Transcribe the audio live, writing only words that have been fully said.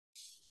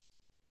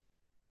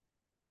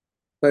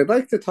I'd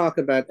like to talk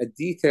about a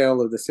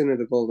detail of the sin of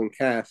the golden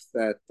calf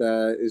that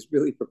is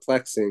really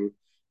perplexing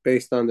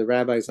based on the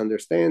rabbi's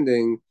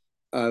understanding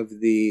of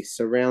the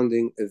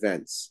surrounding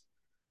events.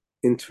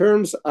 In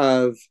terms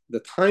of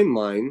the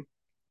timeline,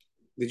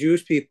 the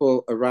Jewish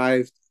people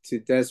arrived to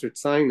Desert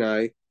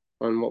Sinai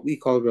on what we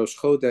call Rosh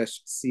Chodesh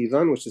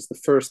Sivan, which is the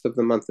first of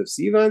the month of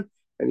Sivan,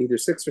 and either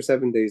 6 or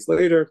 7 days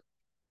later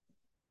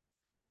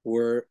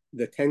were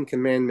the Ten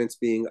Commandments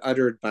being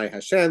uttered by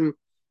Hashem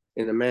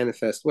in a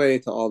manifest way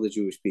to all the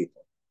Jewish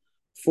people.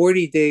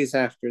 40 days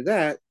after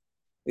that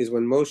is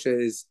when Moshe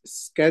is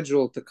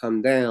scheduled to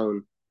come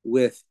down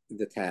with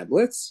the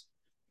tablets,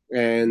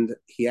 and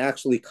he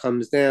actually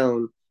comes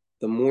down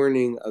the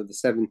morning of the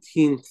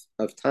 17th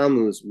of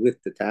Tammuz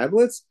with the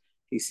tablets.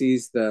 He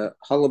sees the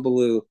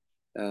hullabaloo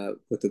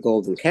with the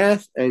golden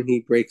calf, and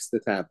he breaks the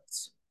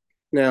tablets.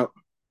 Now,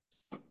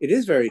 it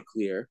is very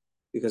clear,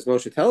 because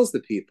Moshe tells the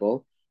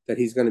people that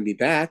he's going to be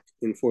back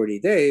in 40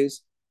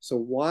 days. So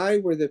why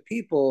were the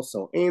people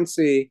so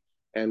antsy,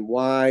 and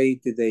why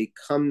did they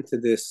come to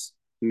this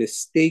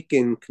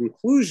mistaken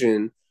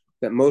conclusion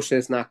that Moshe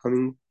is not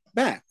coming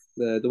back?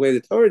 The way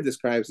the Torah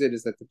describes it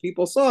is that the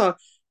people saw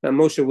that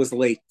Moshe was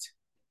late.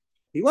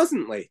 He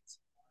wasn't late.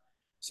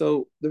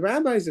 So the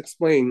rabbis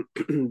explain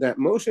that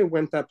Moshe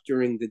went up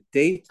during the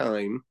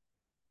daytime.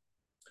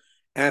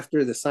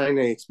 After the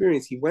Sinai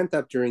experience, he went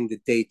up during the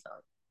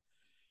daytime.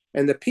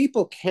 And the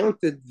people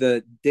counted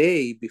the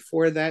day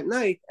before that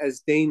night as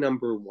day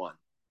number one.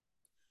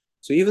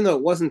 So even though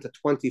it wasn't a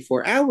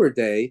 24-hour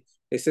day,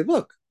 they said,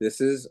 look,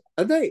 this is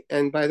a day.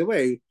 And by the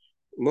way,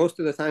 most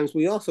of the times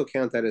we also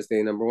count that as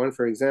day number one.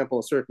 For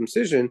example,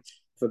 circumcision,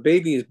 if a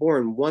baby is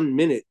born 1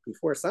 minute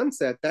before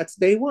sunset, that's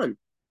day one.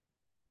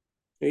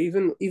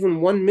 Even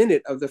 1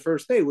 minute of the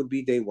first day would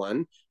be day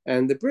one,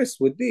 and the bris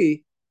would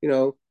be,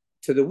 to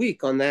the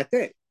week on that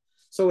day.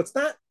 So it's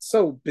not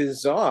so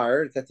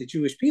bizarre that the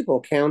Jewish people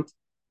count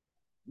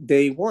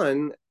day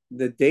one,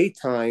 the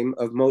daytime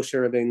of Moshe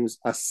Rabbeinu's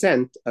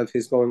ascent, of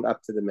his going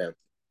up to the mountain.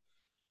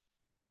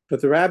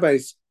 But the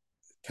rabbis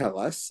tell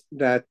us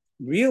that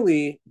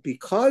really,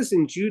 because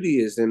in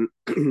Judaism,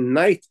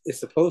 night is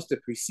supposed to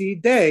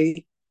precede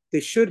day, they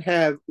should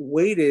have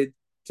waited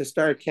to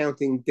start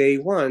counting day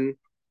one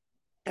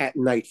at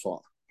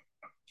nightfall.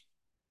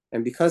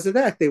 And because of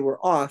that, they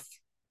were off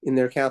in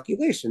their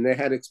calculation. They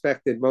had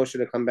expected Moshe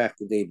to come back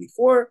the day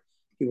before.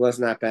 He was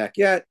not back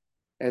yet.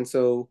 And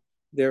so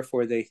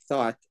therefore they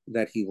thought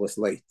that he was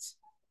late.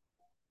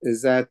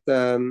 Is that,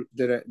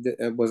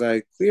 was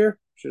I clear?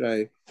 Should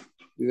I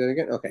do that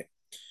again? Okay.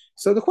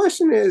 So the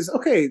question is,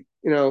 okay,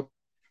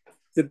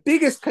 the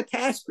biggest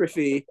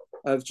catastrophe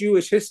of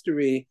Jewish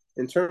history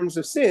in terms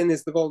of sin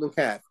is the golden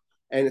calf.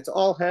 And it's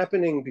all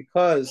happening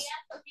because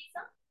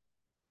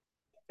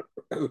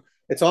they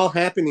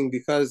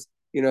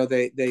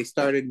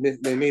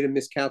made a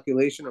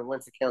miscalculation on when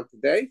to count the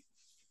day.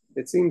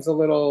 It seems a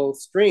little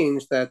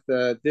strange that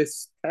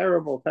this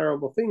terrible,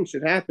 terrible thing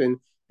should happen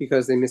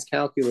because they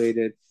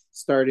miscalculated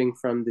starting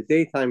from the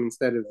daytime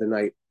instead of the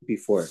night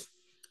before.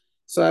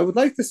 So I would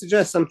like to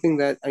suggest something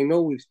that I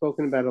know we've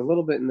spoken about a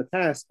little bit in the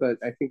past, but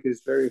I think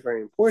is very,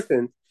 very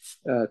important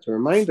to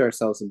remind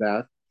ourselves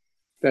about,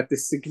 that the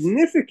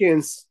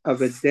significance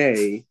of a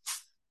day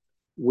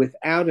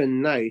without a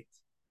night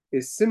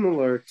is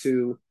similar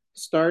to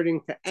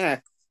starting to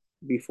act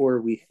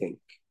before we think.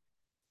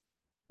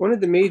 One of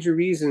the major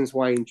reasons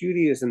why in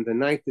Judaism the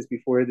night is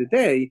before the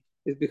day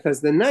is because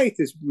the night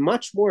is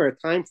much more a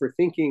time for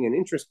thinking and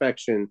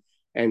introspection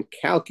and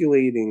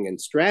calculating and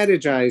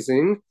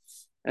strategizing,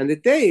 and the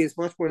day is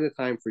much more the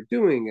time for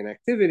doing and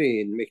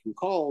activity and making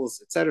calls,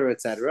 etc.,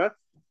 etc.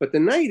 But the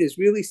night is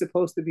really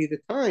supposed to be the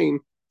time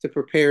to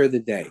prepare the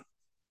day.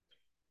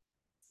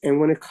 And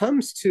when it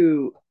comes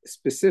to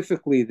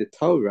specifically the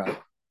Torah,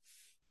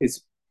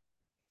 it's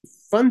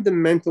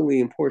fundamentally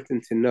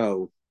important to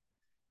know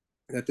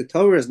that the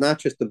Torah is not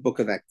just a book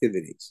of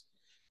activities.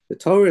 The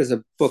Torah is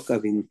a book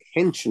of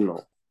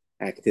intentional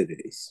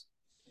activities.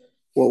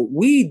 What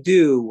we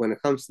do when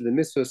it comes to the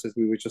mitzvahs, as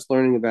we were just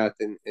learning about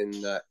in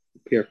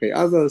Pirkei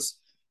Avos,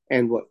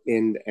 and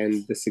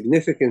the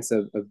significance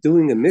of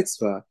doing a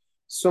mitzvah,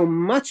 so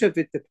much of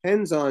it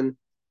depends on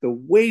the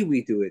way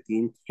we do it, the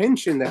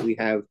intention that we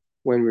have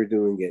when we're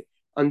doing it,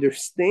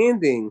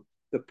 understanding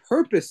the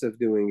purpose of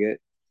doing it.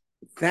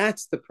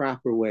 That's the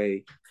proper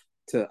way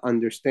to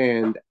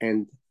understand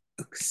and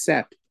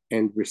accept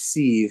and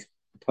receive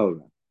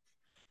Torah.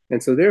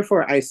 And so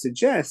therefore I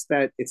suggest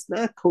that it's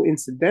not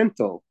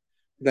coincidental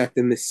that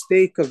the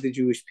mistake of the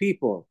Jewish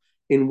people,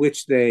 in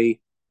which they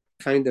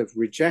kind of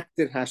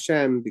rejected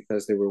Hashem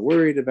because they were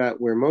worried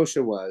about where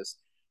Moshe was,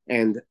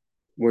 and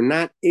were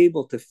not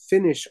able to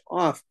finish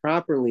off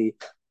properly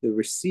the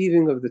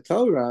receiving of the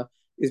Torah,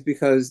 is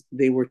because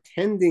they were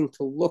tending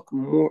to look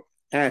more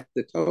at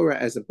the Torah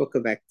as a book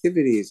of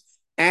activities,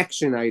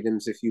 action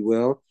items, if you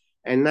will,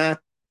 and not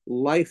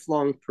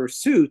lifelong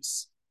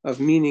pursuits of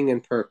meaning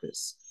and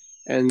purpose.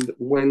 And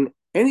when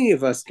any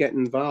of us get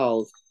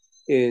involved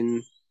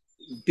in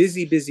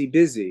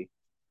busy,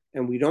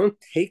 and we don't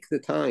take the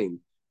time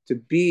to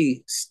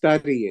be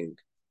studying,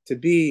 to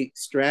be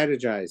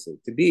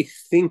strategizing, to be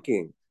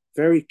thinking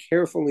very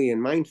carefully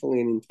and mindfully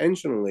and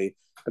intentionally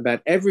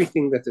about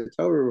everything that the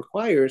Torah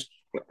requires,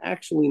 we're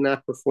actually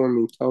not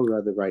performing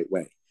Torah the right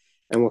way.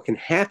 And what can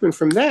happen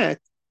from that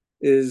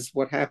is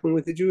what happened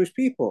with the Jewish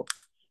people.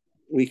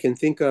 We can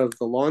think of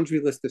the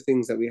laundry list of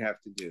things that we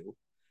have to do,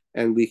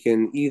 and we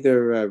can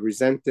either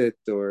resent it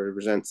or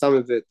resent some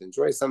of it,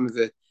 enjoy some of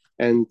it,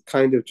 and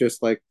kind of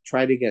just like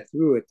try to get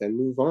through it and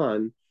move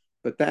on.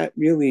 But that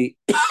really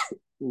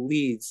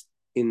leads,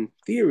 in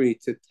theory,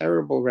 to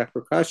terrible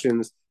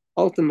repercussions,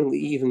 ultimately,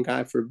 even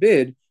God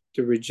forbid,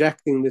 to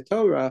rejecting the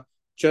Torah,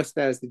 just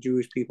as the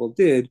Jewish people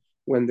did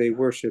when they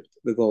worshipped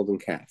the golden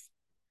calf.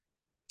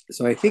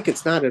 So I think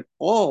it's not at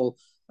all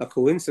a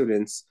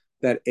coincidence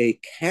that a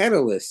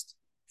catalyst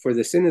for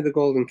the sin of the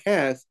golden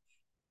calf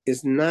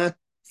is not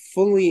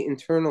fully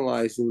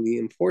internalizing the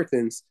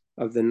importance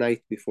of the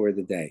night before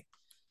the day.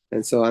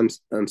 And so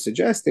I'm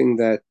suggesting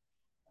that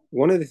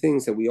one of the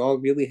things that we all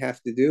really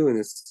have to do, and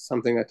it's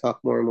something I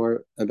talk more and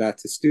more about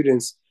to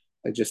students.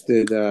 I just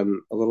did a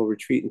little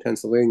retreat in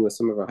Pennsylvania with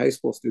some of our high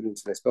school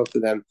students, and I spoke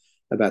to them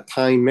about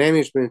time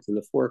management and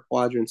the 4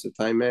 quadrants of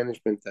time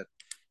management that,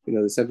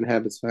 the 7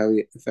 Habits of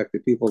Highly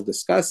Effective People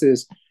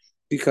discusses,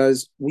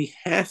 because we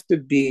have to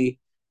be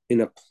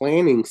in a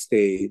planning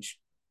stage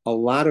a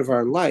lot of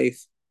our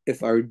life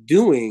if our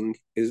doing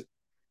is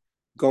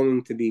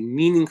going to be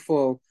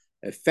meaningful,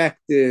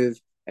 effective,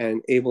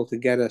 and able to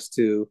get us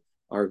to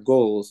our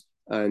goals,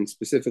 and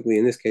specifically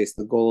in this case,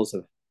 the goals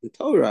of the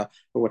Torah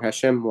and what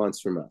Hashem wants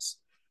from us.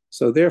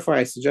 So therefore,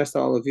 I suggest to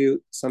all of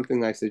you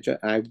something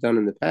I've done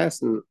in the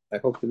past, and I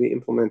hope to be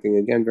implementing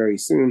again very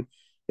soon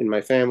in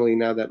my family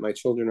now that my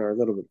children are a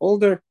little bit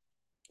older.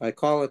 I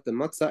call it the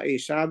Motzai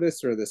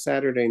Shabbos, or the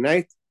Saturday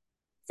night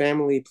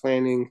family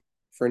planning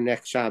for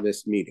next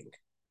Shabbos meeting.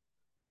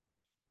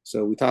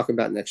 So we talk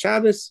about next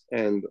Shabbos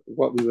and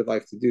what we would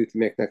like to do to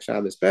make next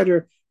Shabbos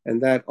better,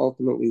 and that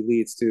ultimately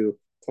leads to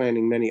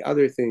planning many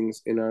other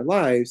things in our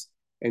lives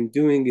and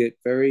doing it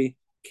very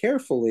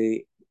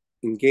carefully,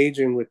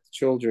 engaging with the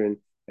children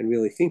and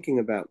really thinking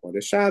about what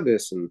is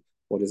Shabbos and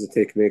what does it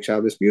take to make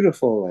Shabbos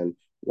beautiful, and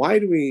why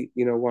do we,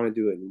 want to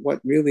do it, and what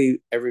really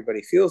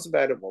everybody feels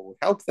about it, what will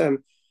help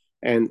them.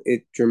 And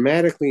it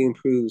dramatically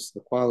improves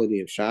the quality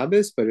of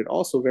Shabbos, but it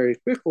also very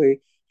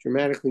quickly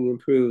dramatically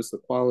improves the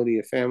quality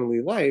of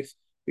family life,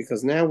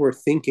 because now we're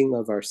thinking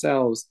of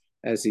ourselves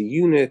as a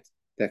unit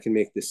that can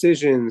make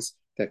decisions,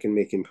 that can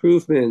make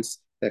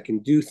improvements, that can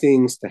do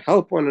things to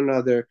help one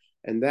another,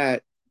 and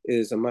that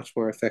is a much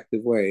more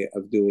effective way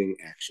of doing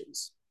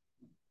actions.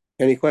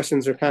 Any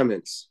questions or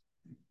comments?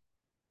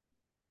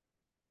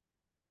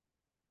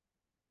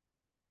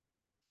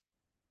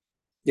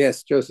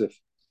 Yes, Joseph.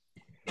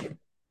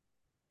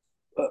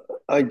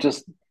 I'm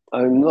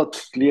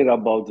not clear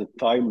about the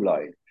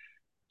timeline,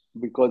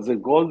 because the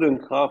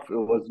golden calf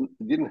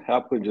didn't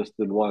happen just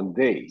in one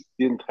day. It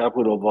didn't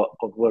happen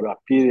over a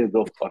period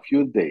of a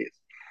few days.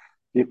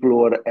 People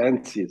were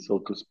antsy, so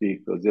to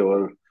speak, because they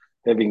were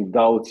having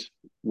doubts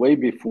way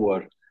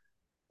before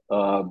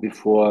the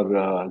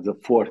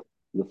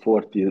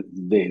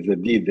 40th day, the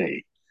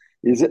D-Day.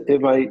 Is it?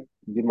 Did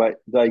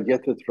I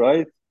get it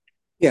right?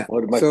 Yeah.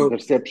 Or my So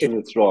perception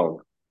is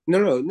wrong?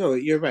 No,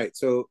 you're right.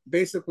 So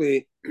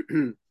basically,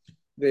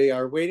 they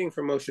are waiting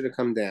for Moshe to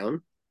come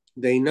down.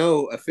 They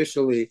know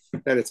officially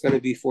that it's going to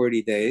be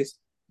 40 days,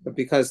 but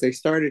because they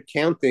started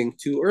counting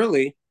too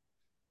early,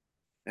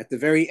 at the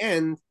very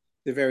end,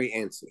 they're very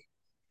antsy.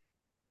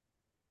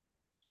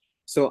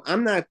 So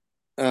I'm not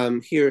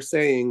here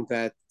saying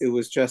that it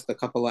was just a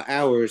couple of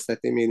hours that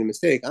they made a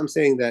mistake. I'm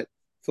saying that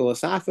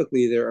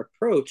philosophically, their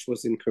approach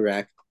was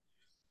incorrect,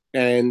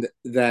 and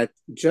that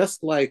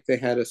just like they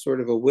had a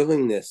sort of a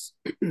willingness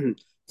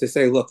to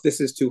say, look,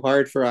 this is too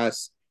hard for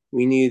us,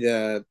 we need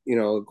a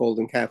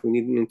golden calf, we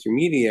need an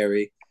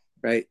intermediary,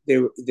 right?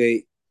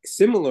 They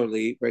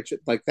similarly, right,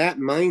 like that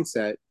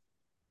mindset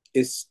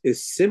is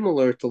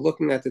similar to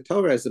looking at the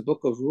Torah as a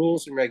book of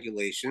rules and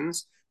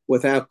regulations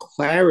without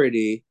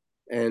clarity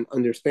and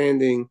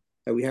understanding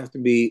that we have to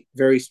be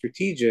very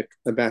strategic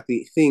about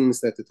the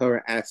things that the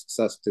Torah asks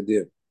us to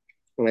do.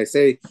 When I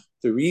say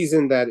the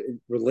reason that it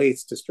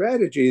relates to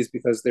strategy is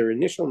because their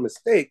initial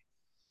mistake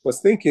was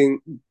thinking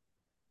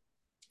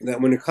that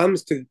when it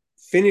comes to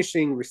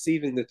finishing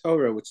receiving the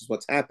Torah, which is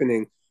what's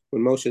happening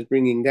when Moshe is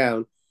bringing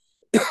down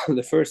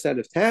the first set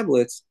of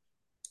tablets,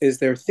 is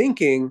they're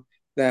thinking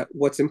that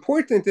what's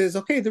important is,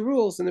 okay, the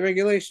rules and the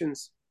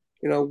regulations,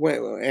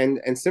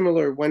 and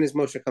similar, when is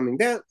Moshe coming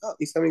down? Oh,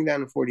 he's coming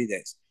down in 40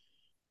 days.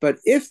 But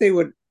if they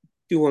would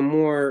do a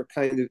more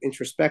kind of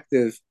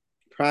introspective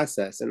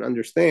process and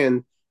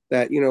understand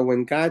that,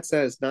 when God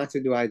says not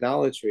to do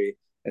idolatry,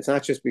 it's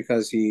not just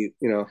because he,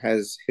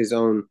 has his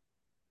own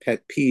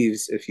pet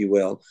peeves, if you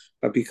will,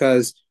 but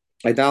because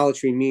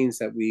idolatry means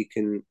that we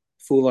can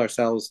fool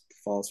ourselves with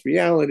false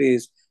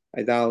realities.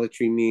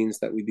 Idolatry means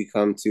that we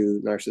become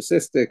too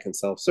narcissistic and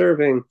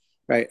self-serving,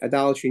 right?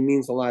 Idolatry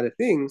means a lot of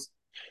things,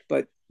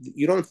 but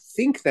you don't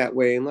think that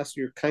way unless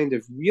you're kind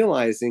of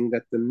realizing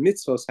that the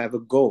mitzvos have a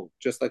goal,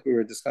 just like we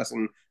were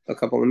discussing a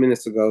couple of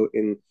minutes ago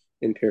in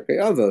Pirkei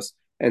Avos.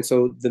 And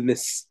so the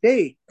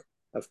mistake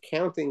of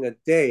counting a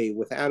day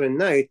without a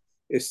night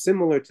is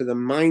similar to the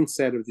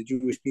mindset of the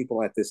Jewish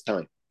people at this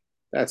time.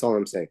 That's all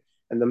I'm saying.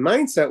 And the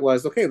mindset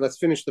was, okay, let's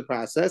finish the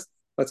process.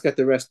 Let's get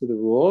the rest of the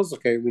rules.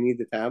 Okay, we need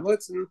the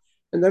tablets, and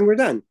then we're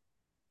done.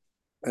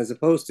 As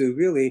opposed to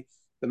really,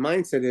 the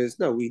mindset is,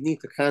 no, we need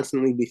to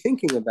constantly be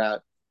thinking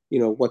about,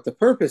 what the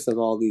purpose of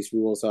all these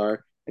rules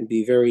are and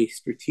be very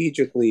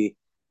strategically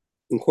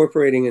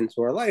incorporating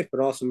into our life, but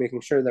also making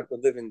sure that we're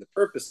living the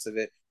purpose of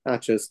it,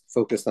 not just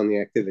focused on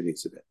the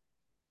activities of it.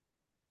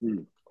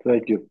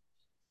 Thank you.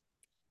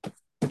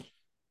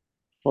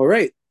 All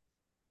right.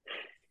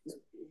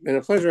 Been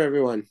a pleasure,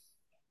 everyone.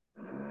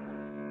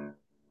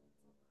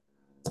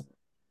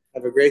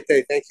 Have a great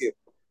day. Thank you.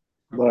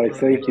 Bye.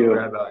 Thank you.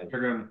 Rabbi.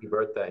 Happy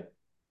birthday.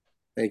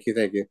 Thank you.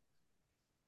 Thank you.